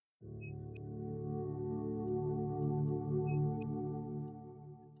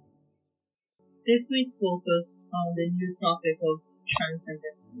This week focused on the new topic of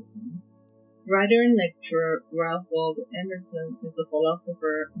transcendentalism. Writer and lecturer Ralph Waldo Emerson is a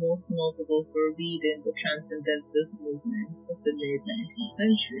philosopher most notable for leading the Transcendentalist movement of the late 19th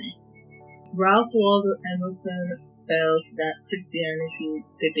century. Ralph Waldo Emerson felt that Christianity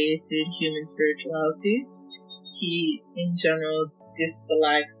sedated human spirituality. He, in general,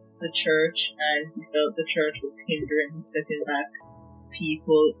 disliked the church, and he felt the church was hindering, setting back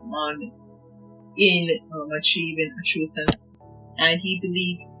people in achieving a true sense. And he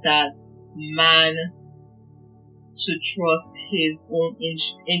believed that man should trust his own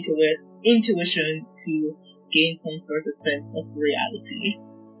intuition to gain some sort of sense of reality.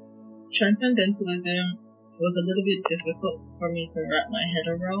 Transcendentalism was a little bit difficult for me to wrap my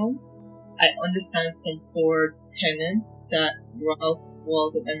head around. I understand some core tenets that Ralph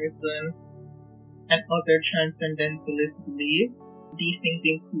Waldo Emerson and other transcendentalists believe. These things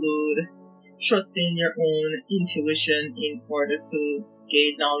include trusting your own intuition in order to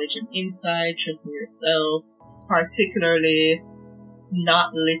gain knowledge and insight, trusting yourself, particularly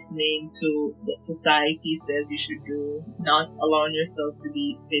not listening to what society says you should do, not allowing yourself to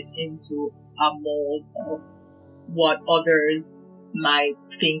be fit into a mold of what others might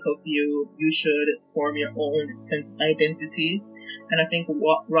think of you. You should form your own sense of identity. And I think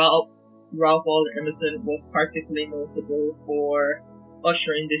what Ralph Waldo Emerson was particularly notable for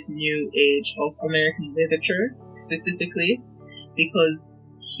ushering this new age of American literature, specifically because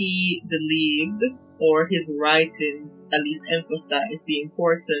he believed, or his writings at least emphasized, the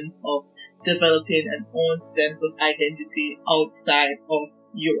importance of developing an own sense of identity outside of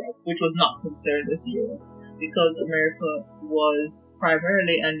Europe, which was not concerned with Europe, because America was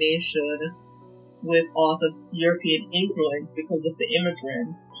primarily a nation with all the European influence because of the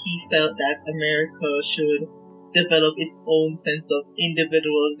immigrants. He felt that America should develop its own sense of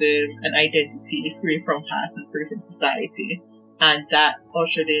individualism and identity, free from past and free from society. And that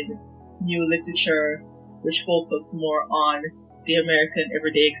ushered in new literature which focused more on the American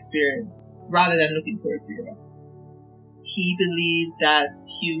everyday experience rather than looking towards Europe. He believed that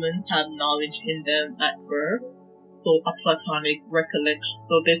humans have knowledge in them at birth, so a Platonic recollection.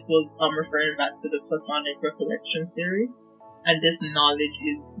 So this was referring back to the Platonic recollection theory, and this knowledge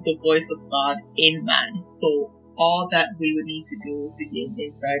is the voice of God in man. So all that we would need to do to gain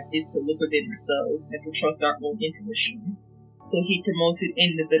insight is to look within ourselves and to trust our own intuition. So he promoted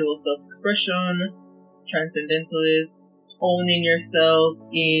individual self-expression, transcendentalists, owning yourself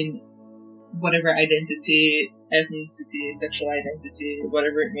in whatever identity, ethnicity, sexual identity,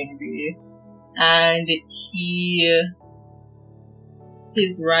 whatever it may be. And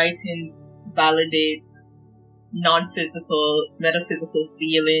his writing validates non-physical, metaphysical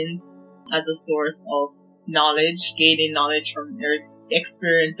feelings as a source of knowledge, gaining knowledge from their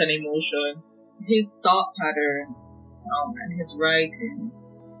experience and emotion. His thought pattern and his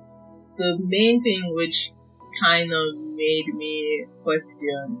writings. The main thing which kind of made me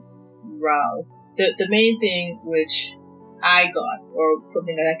question Ralph, the main thing which I got, or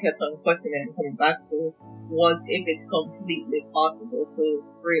something that I kept on questioning and coming back to, was if it's completely possible to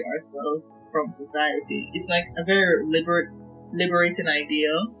free ourselves from society. It's like a very liberating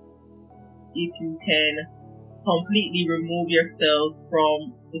idea if you can completely remove yourselves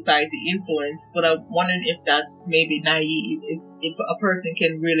from society influence, but I'm wondering if that's maybe naive, if a person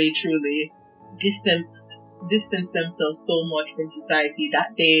can really truly distance themselves so much from society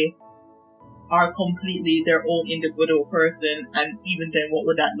that they are completely their own individual person, and even then what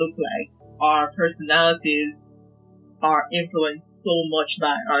would that look like? Our personalities are influenced so much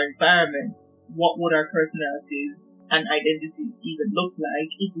by our environment. What would our personalities and identities even look like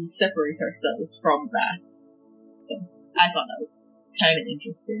if we separate ourselves from that? So I thought that was kind of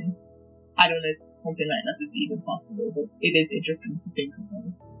interesting. I don't know if something like that is even possible, but it is interesting to think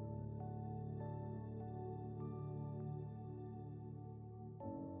about.